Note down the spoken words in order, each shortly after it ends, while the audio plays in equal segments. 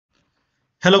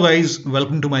Hello guys,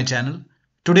 welcome to my channel.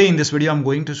 Today in this video I'm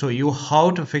going to show you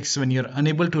how to fix when you're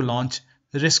unable to launch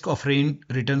risk of rain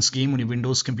returns game on your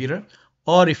Windows computer,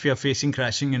 or if you're facing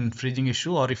crashing and freezing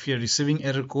issue, or if you're receiving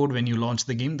error code when you launch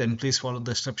the game, then please follow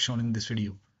the steps shown in this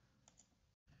video.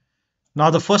 Now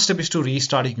the first step is to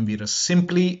restart your computer.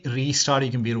 Simply restart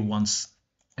your computer once,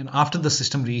 and after the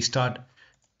system restart,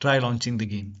 try launching the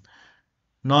game.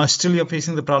 Now still you're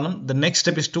facing the problem. The next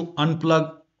step is to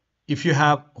unplug. If you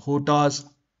have HOTAS,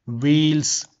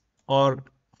 wheels or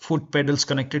foot pedals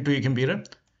connected to your computer,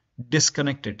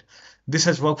 disconnect it. This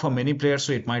has worked for many players,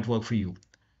 so it might work for you.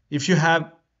 If you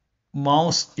have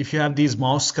these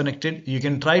mouse connected, you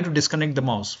can try to disconnect the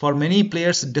mouse. For many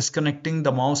players, disconnecting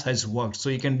the mouse has worked. So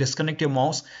you can disconnect your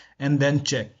mouse and then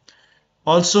check.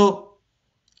 Also,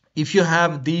 if you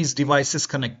have these devices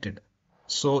connected,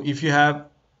 so if you have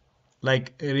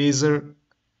like Eraser,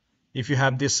 if you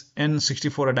have this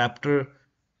N64 adapter,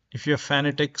 if you have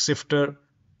Fanatec shifter,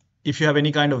 if you have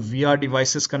any kind of VR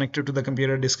devices connected to the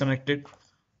computer, disconnected.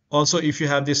 Also, if you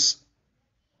have this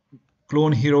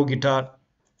clone hero guitar,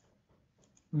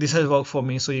 this has worked for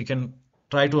me, so you can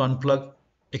try to unplug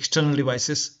external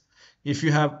devices. If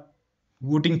you have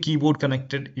booting keyboard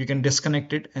connected, you can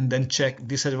disconnect it and then check.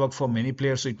 This has worked for many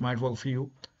players, so it might work for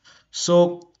you.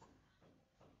 So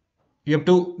you have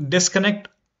to disconnect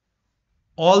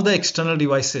all the external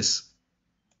devices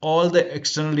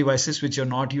which you're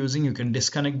not using. You can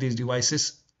disconnect these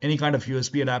devices, any kind of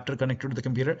USB adapter connected to the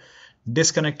computer,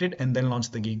 disconnect it and then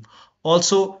launch the game.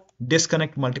 Also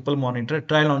disconnect multiple monitor,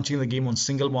 try launching the game on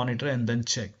single monitor and then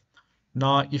check.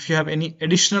 Now if you have any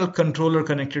additional controller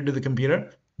connected to the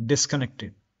computer, disconnect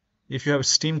it. If you have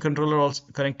Steam controller also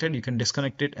connected, you can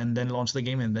disconnect it and then launch the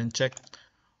game and then check.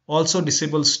 Also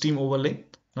disable Steam overlay.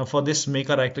 Now for this, make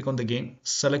a right click on the game,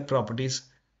 select properties,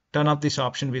 turn off this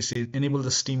option which says enable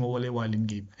the Steam overlay while in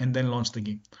game and then launch the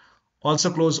game. Also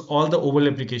close all the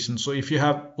overlay applications. So if you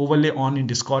have overlay on in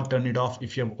Discord, turn it off.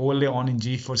 If you have overlay on in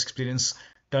GeForce Experience,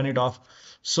 turn it off.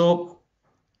 So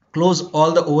close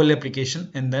all the overlay application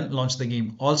and then launch the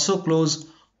game. Also close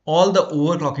all the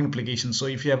overclocking applications. So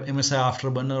if you have MSI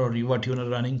Afterburner or Riva Tuner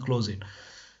running, close it.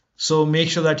 So make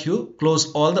sure that you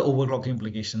close all the overclocking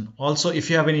application. Also,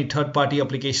 if you have any third-party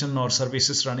application or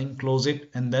services running, close it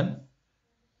and then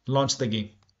launch the game.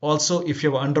 Also, if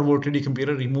you have undervolted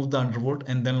computer, remove the undervolt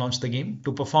and then launch the game.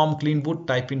 To perform clean boot,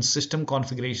 type in system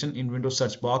configuration in Windows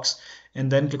search box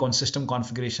and then click on system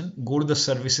configuration. Go to the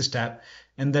services tab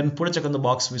and then put a check on the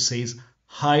box which says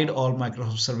hide all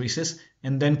Microsoft services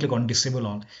and then click on disable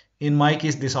all. In my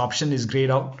case, this option is grayed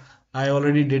out. I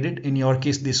already did it. In your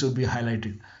case, this will be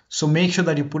highlighted. So make sure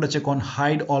that you put a check on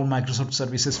hide all Microsoft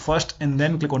services first and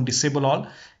then click on disable all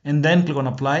and then click on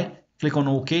apply. Click on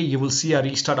OK. You will see a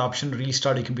restart option,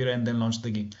 restart your computer and then launch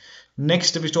the game. Next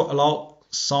step is to allow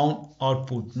sound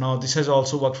output. Now this has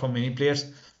also worked for many players.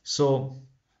 So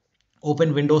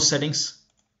open Windows settings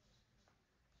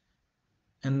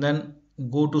and then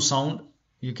go to sound.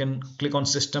 You can click on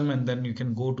system and then you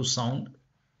can go to sound.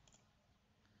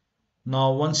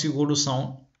 Now once you go to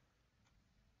sound,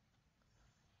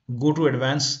 go to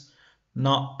advanced.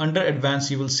 Now under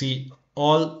advanced you will see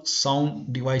all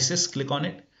sound devices, click on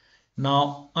it.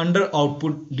 Now under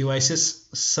output devices,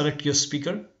 select your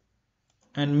speaker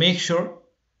and make sure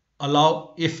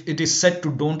allow. If it is set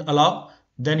to don't allow,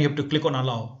 then you have to click on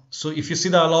allow. So if you see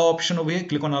the allow option over here,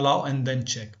 click on allow and then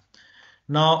check.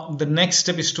 Now the next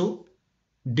step is to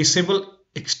disable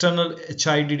external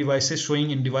HID devices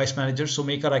showing in device manager. So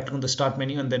make a right click on the start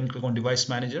menu and then click on device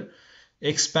manager.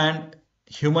 Expand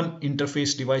human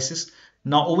interface devices.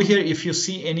 Now over here, if you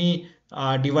see any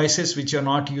devices which you're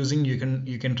not using, you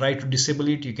can try to disable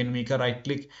it. You can make a right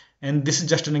click, and this is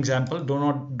just an example. Do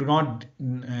not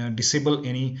disable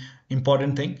any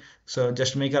important thing. So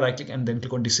just make a right click and then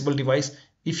click on disable device.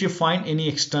 If you find any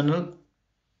external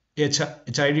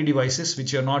HID devices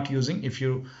which you're not using, if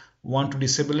you want to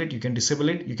disable it, you can disable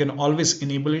it. You can always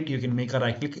enable it. You can make a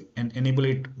right click and enable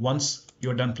it once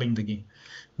you're done playing the game.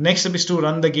 Next step is to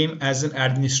run the game as an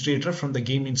administrator from the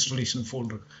game installation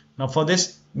folder. Now for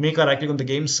this, make a right click on the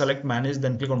game, select manage,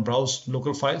 then click on browse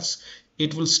local files.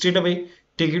 It will straight away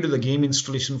take you to the game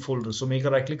installation folder. So make a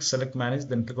right click, select manage,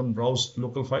 then click on browse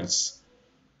local files.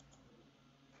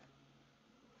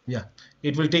 Yeah,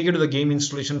 it will take you to the game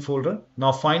installation folder.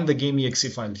 Now find the game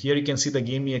exe file. Here you can see the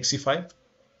game exe file.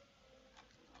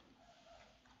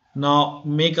 Now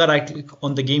make a right click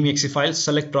on the game exe file,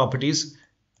 select properties.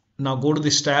 Now go to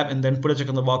this tab and then put a check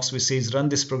on the box which says run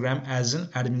this program as an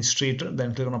administrator.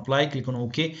 Then click on apply, click on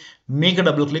OK. Make a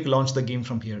double click, launch the game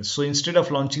from here. So instead of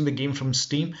launching the game from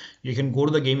Steam, you can go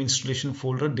to the game installation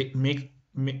folder, make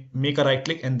a right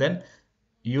click and then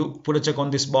you put a check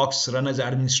on this box, run as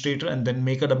administrator, and then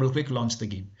make a double click, launch the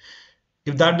game.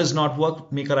 If that does not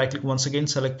work, make a right click once again,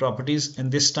 select properties,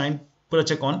 and this time put a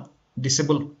check on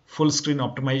disable full screen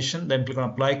optimization, then click on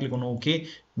apply, click on OK,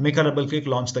 make a double click,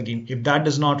 launch the game. If that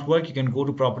does not work, you can go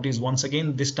to properties once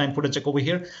again, this time put a check over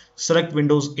here, select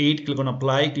Windows 8, click on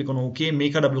apply, click on OK,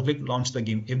 make a double click, launch the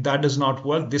game. If that does not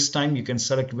work, this time you can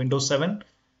select Windows 7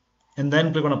 and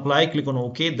then click on apply, click on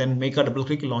OK, then make a double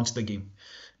click, launch the game.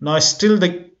 Now still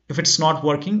if it's not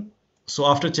working, so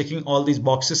after checking all these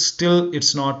boxes, still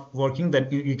it's not working, then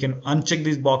you can uncheck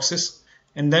these boxes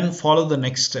and then follow the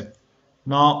next step.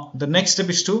 Now the next step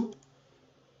is to,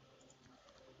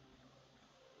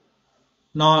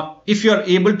 now if you are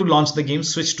able to launch the game,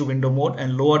 switch to window mode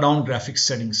and lower down graphics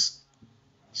settings.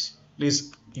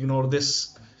 Please ignore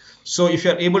this. So if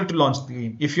you are able to launch the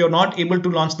game, if you're not able to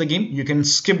launch the game, you can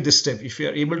skip this step. If you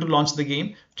are able to launch the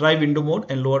game, try window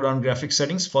mode and lower down graphics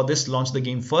settings. For this, launch the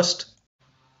game first.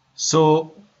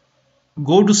 So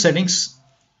go to settings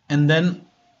and then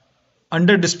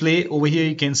under display over here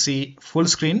you can see full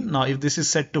screen. Now if this is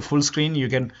set to full screen, you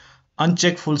can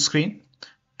uncheck full screen,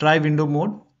 try window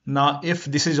mode. Now if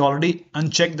this is already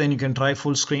unchecked, then you can try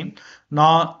full screen.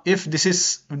 Now if this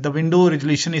is, the window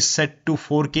resolution is set to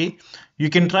 4K, you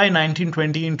can try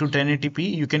 1920 into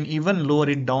 1080p. You can even lower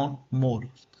it down more.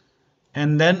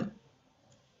 And then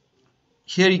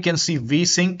here you can see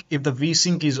VSync. If the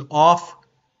VSync is off,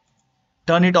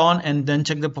 turn it on and then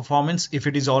check the performance. If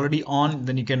it is already on,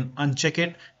 then you can uncheck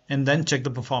it and then check the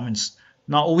performance.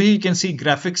 Now over here you can see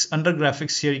graphics. Under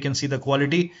graphics here you can see the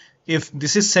quality. If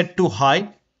this is set to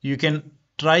high, you can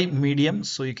try medium.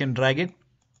 So you can drag it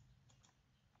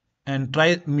and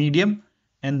try medium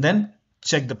and then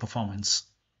check the performance.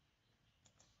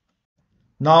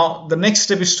 Now the next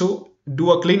step is to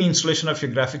do a clean installation of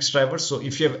your graphics driver. So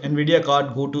if you have NVIDIA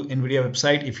card, go to NVIDIA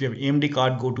website. If you have AMD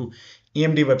card, go to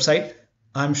AMD website.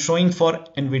 I'm showing for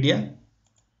NVIDIA.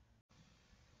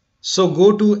 So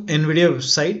go to NVIDIA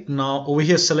website. Now over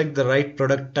here select the right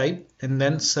product type and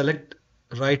then select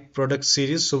right product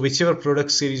series. So whichever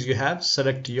product series you have,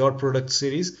 select your product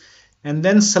series and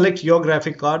then select your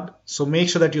graphic card. So make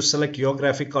sure that you select your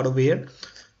graphic card over here.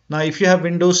 Now if you have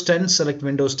Windows 10, select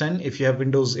Windows 10. If you have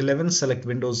Windows 11, select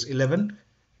Windows 11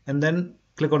 and then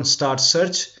click on start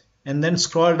search and then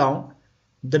scroll down.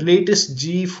 The latest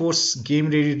GeForce Game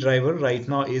Ready driver right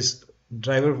now is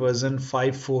driver version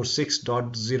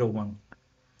 546.01.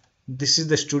 This is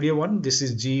the studio one. This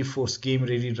is GeForce Game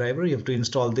Ready driver. You have to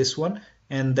install this one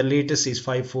and the latest is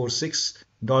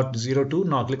 546.02.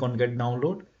 Now click on get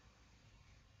download.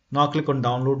 Now click on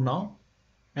download now,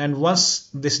 and once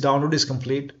this download is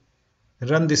complete,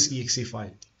 run this exe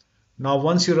file. Now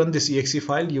once you run this exe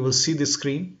file, you will see this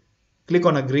screen. Click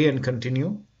on agree and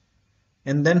continue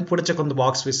and then put a check on the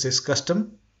box which says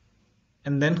custom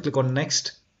and then click on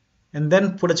next and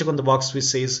then put a check on the box which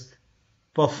says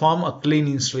perform a clean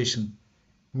installation.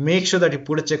 Make sure that you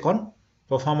put a check on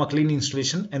perform a clean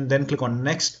installation and then click on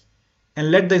next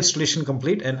and let the installation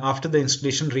complete, and after the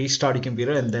installation restart your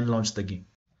computer and then launch the game.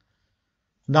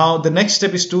 Now the next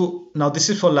step is to, now this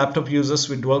is for laptop users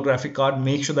with dual graphic card.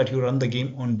 Make sure that you run the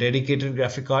game on dedicated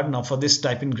graphic card. Now for this,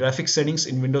 type in graphics settings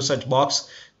in Windows search box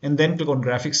and then click on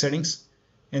graphics settings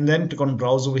and then click on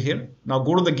browse over here. Now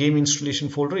go to the game installation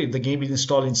folder. If the game is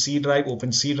installed in C drive,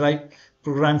 open C drive,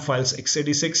 program files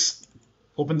x86,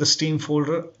 open the Steam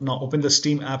folder. Now open the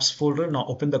Steam apps folder. Now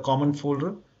open the common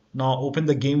folder. Now open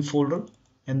the game folder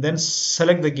and then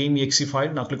select the game exe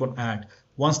file. Now click on add.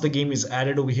 Once the game is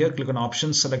added over here, click on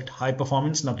options, select high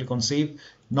performance. Now click on save.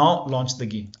 Now launch the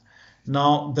game.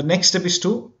 Now the next step is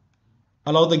to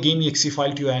allow the game exe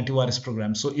file to your antivirus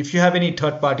program. So if you have any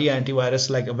third-party antivirus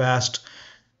like Avast,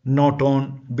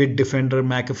 Norton, Bitdefender,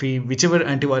 McAfee, whichever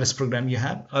antivirus program you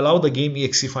have, allow the game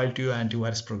exe file to your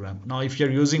antivirus program. Now if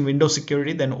you're using Windows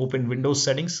security, then open Windows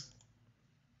settings.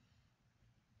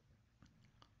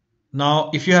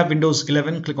 Now if you have Windows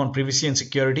 11, click on privacy and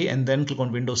security and then click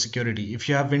on Windows security. If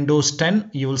you have Windows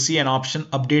 10, you will see an option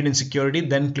update in security,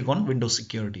 then click on Windows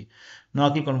security.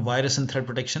 Now click on virus and threat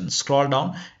protection, scroll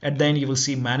down, at the end you will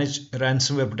see manage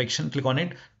ransomware protection, click on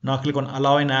it. Now click on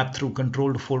allow an app through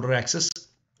controlled folder access.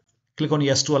 Click on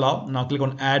yes to allow. Now click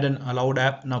on add an allowed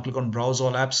app. Now click on browse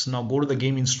all apps. Now go to the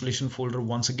game installation folder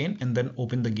once again and then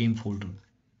open the game folder.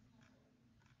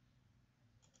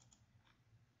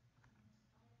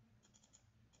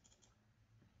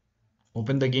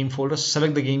 Open the game folder,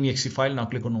 select the game exe file. Now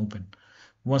click on open.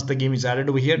 Once the game is added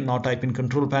over here, now type in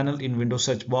control panel in Windows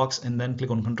search box and then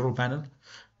click on control panel.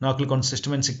 Now click on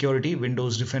System and Security,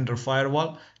 Windows Defender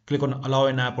Firewall. Click on Allow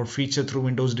an app or feature through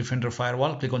Windows Defender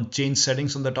Firewall. Click on Change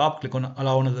Settings on the top. Click on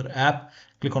Allow another app.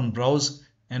 Click on Browse.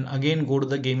 And again, go to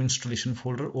the game installation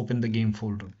folder. Open the game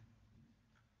folder.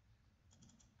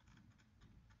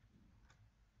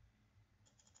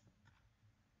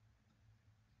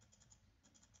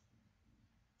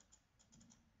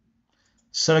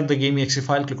 Select the game.exe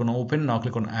file. Click on Open. Now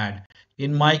click on Add.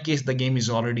 In my case, the game is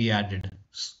already added.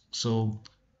 So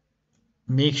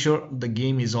make sure the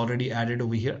game is already added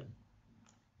over here.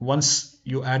 Once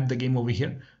you add the game over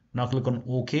here, now click on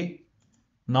OK.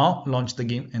 Now launch the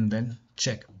game and then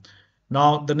check.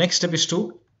 Now the next step is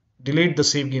to delete the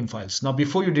save game files. Now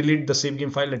before you delete the save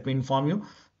game file, let me inform you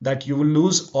that you will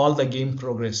lose all the game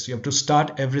progress. You have to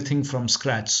start everything from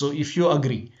scratch. So if you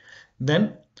agree,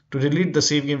 then to delete the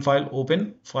save game file,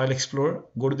 open File Explorer,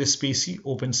 go to this PC,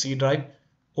 open C drive,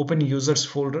 open users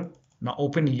folder. Now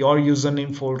open your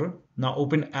username folder. Now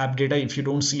open app data. If you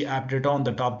don't see app data on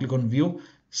the top, click on view,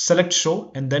 select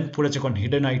show, and then put a check on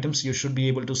hidden items. You should be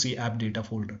able to see app data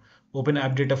folder. Open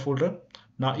app data folder.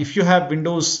 Now if you have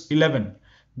Windows 11,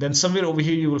 then somewhere over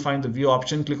here you will find the view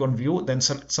option. Click on view, then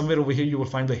somewhere over here you will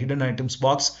find the hidden items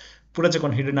box. Put a check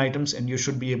on hidden items and you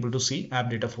should be able to see app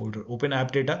data folder. Open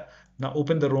app data. Now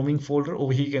open the roaming folder.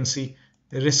 Over here you can see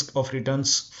risk of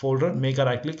returns folder. Make a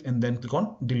right click and then click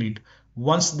on delete.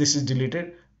 Once this is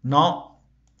deleted, now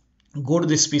go to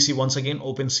this PC once again,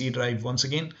 open C drive once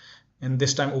again, and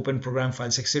this time open program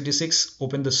file 686,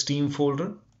 open the Steam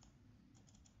folder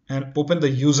and open the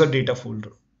user data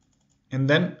folder, and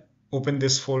then open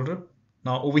this folder.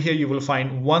 Now over here you will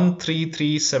find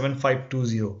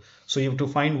 1337520. So you have to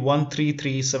find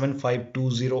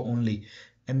 1337520 only,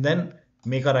 and then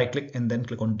make a right click and then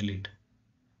click on delete.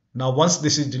 Now once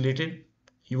this is deleted,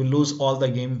 you will lose all the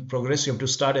game progress. You have to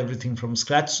start everything from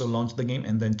scratch. So launch the game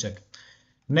and then check.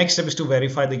 Next step is to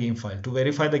verify the game file. To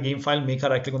verify the game file, make a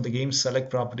right click on the game, select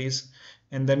properties,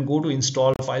 and then go to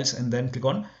install files and then click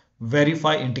on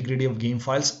verify integrity of game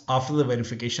files. After the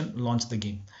verification, launch the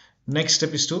game. Next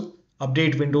step is to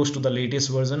update Windows to the latest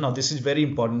version. Now this is very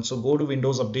important. So go to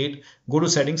Windows Update, go to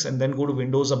settings and then go to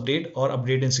Windows Update or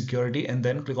Update in Security and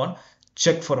then click on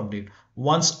check for update.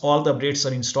 Once all the updates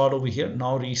are installed over here,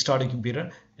 now restart your computer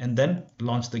and then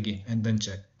launch the game and then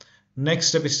check. Next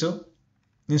step is to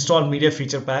install media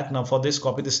feature pack. Now for this,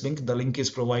 copy this link. The link is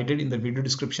provided in the video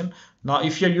description. Now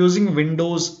if you're using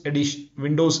Windows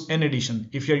N edition,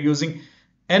 if you're using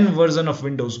N version of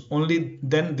Windows, only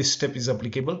then this step is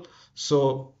applicable.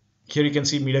 So here you can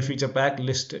see media feature pack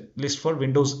list for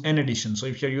Windows N edition. So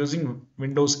if you're using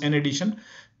Windows N edition,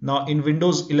 now in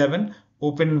Windows 11,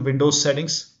 open Windows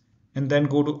settings and then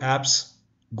go to apps,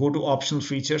 go to optional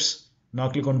features. Now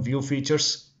click on view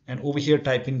features and over here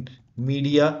type in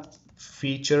media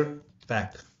feature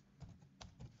pack.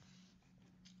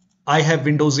 I have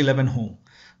Windows 11 home,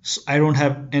 so I don't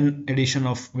have an edition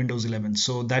of Windows 11,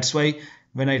 so that's why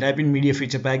when I type in media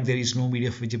feature pack, there is no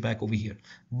media feature pack over here.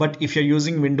 But if you're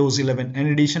using Windows 11 N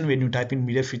edition, when you type in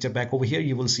media feature pack over here,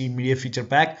 you will see media feature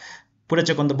pack. Put a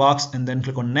check on the box and then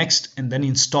click on next and then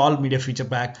install media feature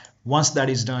pack. Once that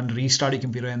is done, restart your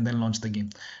computer and then launch the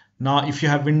game. Now if you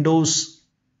have Windows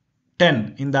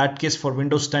 10, in that case for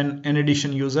Windows 10 N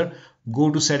edition user, go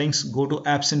to settings, go to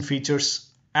apps and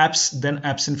features, apps, then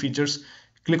apps and features,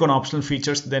 click on optional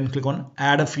features, then click on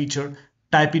add a feature,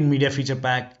 type in media feature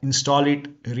pack, install it,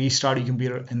 restart your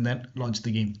computer and then launch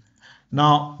the game.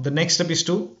 Now the next step is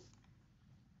to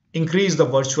increase the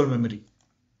virtual memory.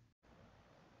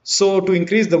 So to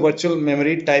increase the virtual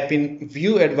memory, type in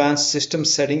view advanced system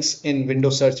settings in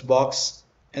Windows search box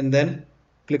and then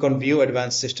click on view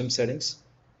advanced system settings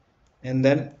and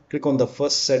then click on the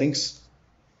first settings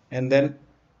and then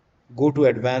go to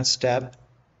advanced tab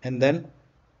and then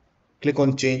click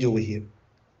on change over here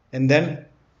and then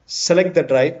select the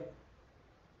drive.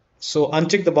 So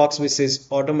uncheck the box which says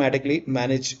automatically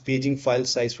manage paging file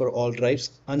size for all drives.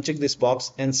 Uncheck this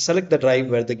box and select the drive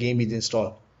where the game is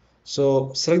installed.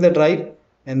 So select the drive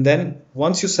and then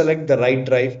once you select the right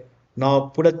drive, now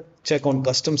put a check on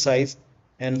custom size,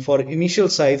 and for initial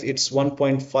size it's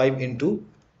 1.5 into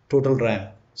total RAM.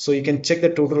 So you can check the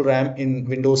total RAM in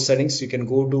Windows settings. You can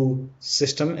go to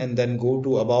system and then go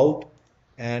to about,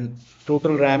 and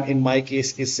total RAM in my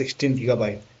case is 16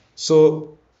 GB.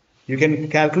 So you can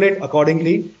calculate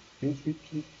accordingly.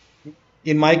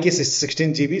 In my case it's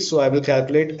 16 GB, so I will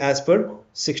calculate as per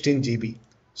 16 GB.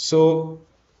 So,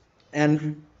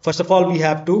 and first of all we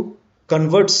have to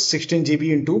convert 16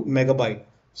 GB into megabyte.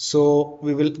 So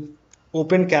we will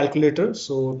open calculator.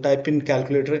 So type in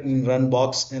calculator in run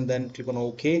box and then click on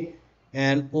OK,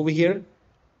 and over here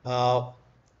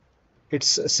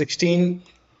it's 16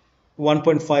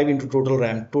 1.5 into total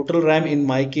RAM. Total RAM in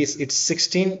my case it's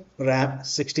 16 RAM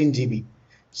 16 GB.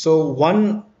 So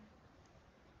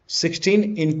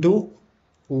 116 into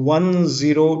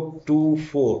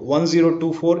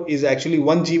 1024 is actually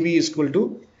 1 GB is equal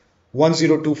to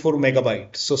 1024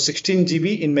 megabyte. So 16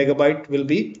 GB in megabyte will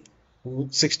be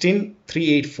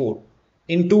 16384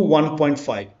 into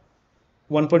 1.5.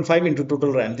 1.5 into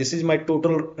total RAM. This is my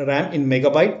total RAM in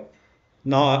megabyte.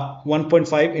 Now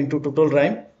 1.5 into total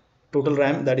RAM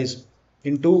that is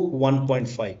into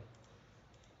 1.5.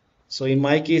 So in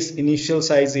my case, initial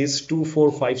size is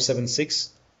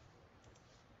 24576,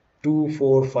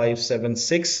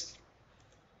 24576,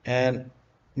 and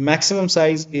maximum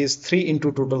size is 3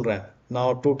 into total RAM.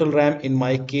 Now total RAM in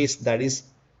my case that is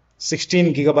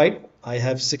 16 gigabyte. I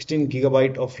have 16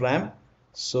 gigabyte of RAM.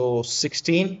 So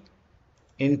 16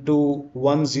 into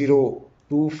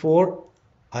 1024.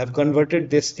 I have converted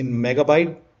this in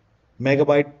megabyte.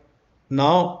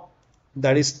 Now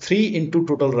that is 3 into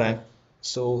total RAM.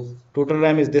 So total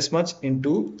RAM is this much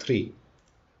into 3.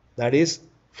 That is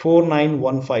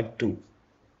 49152.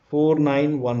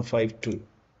 49152.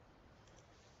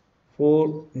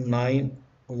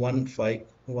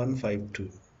 4915152.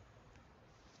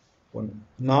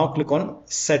 Now click on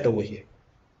set over here.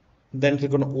 Then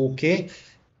click on OK.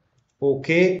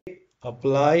 OK.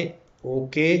 Apply.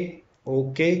 OK.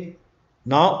 OK.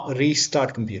 Now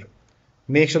restart computer.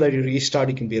 Make sure that you restart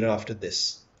your computer after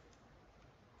this.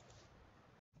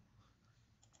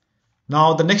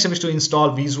 Now the next step is to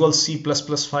install Visual C++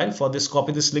 file. For this,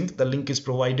 copy this link. The link is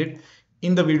provided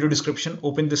in the video description.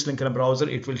 Open this link in a browser.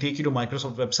 It will take you to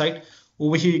Microsoft website.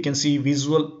 Over here you can see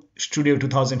Visual Studio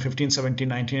 2015, 17,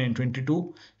 19 and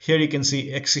 22. Here you can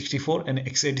see x64 and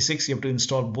x86. You have to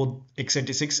install both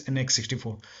x86 and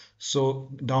x64. So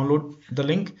download the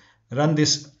link, run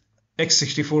this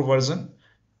x64 version.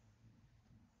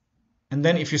 And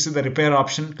then if you see the repair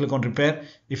option, click on repair.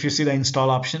 If you see the install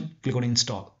option, click on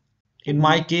install. In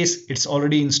my case, it's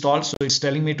already installed, so it's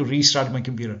telling me to restart my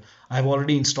computer. I have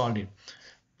already installed it.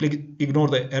 Click ignore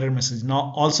the error message.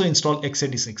 Now also install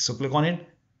x86. So click on it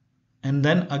and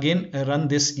then again run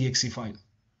this exe file.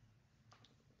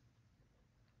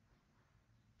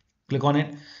 Click on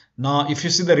it. Now if you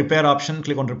see the repair option,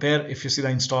 click on repair. If you see the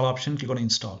install option, click on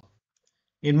install.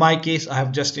 In my case, I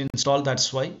have just installed,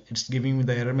 that's why it's giving me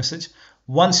the error message.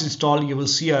 Once installed, you will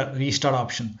see a restart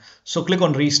option. So click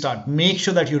on restart. Make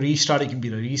sure that you restart your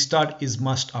computer. Restart is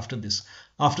must after this.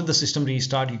 After the system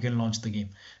restart, you can launch the game.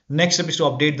 Next step is to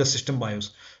update the system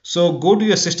BIOS. So go to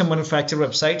your system manufacturer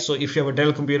website. So if you have a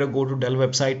Dell computer, go to Dell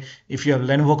website. If you have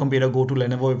Lenovo computer, go to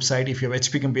Lenovo website. If you have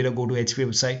HP computer, go to HP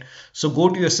website. So go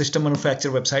to your system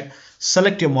manufacturer website,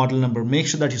 select your model number, make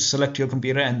sure that you select your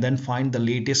computer and then find the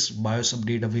latest BIOS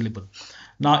update available.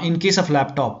 Now in case of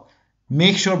laptop,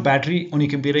 make sure battery on your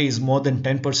computer is more than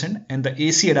 10% and the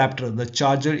AC adapter, the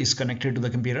charger, is connected to the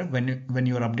computer when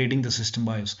you are updating the system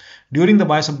BIOS. During the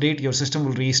BIOS update, your system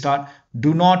will restart.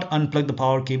 Do not unplug the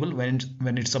power cable when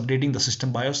it's updating the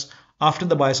system BIOS. After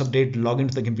the BIOS update, log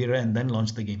into the computer and then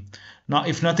launch the game. Now,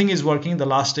 if nothing is working, the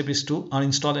last step is to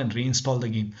uninstall and reinstall the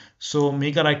game. So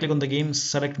make a right click on the game,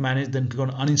 select manage, then click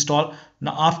on uninstall.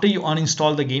 Now, after you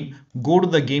uninstall the game, go to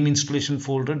the game installation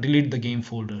folder, delete the game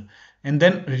folder, and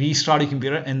then restart your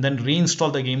computer and then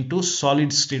reinstall the game to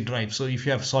solid state drive. So if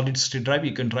you have solid state drive,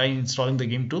 you can try installing the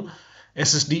game to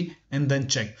SSD and then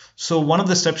check. So one of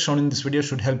the steps shown in this video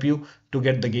should help you to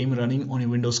get the game running on your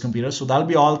Windows computer. So that'll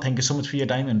be all. Thank you so much for your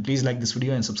time and please like this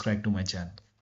video and subscribe to my channel.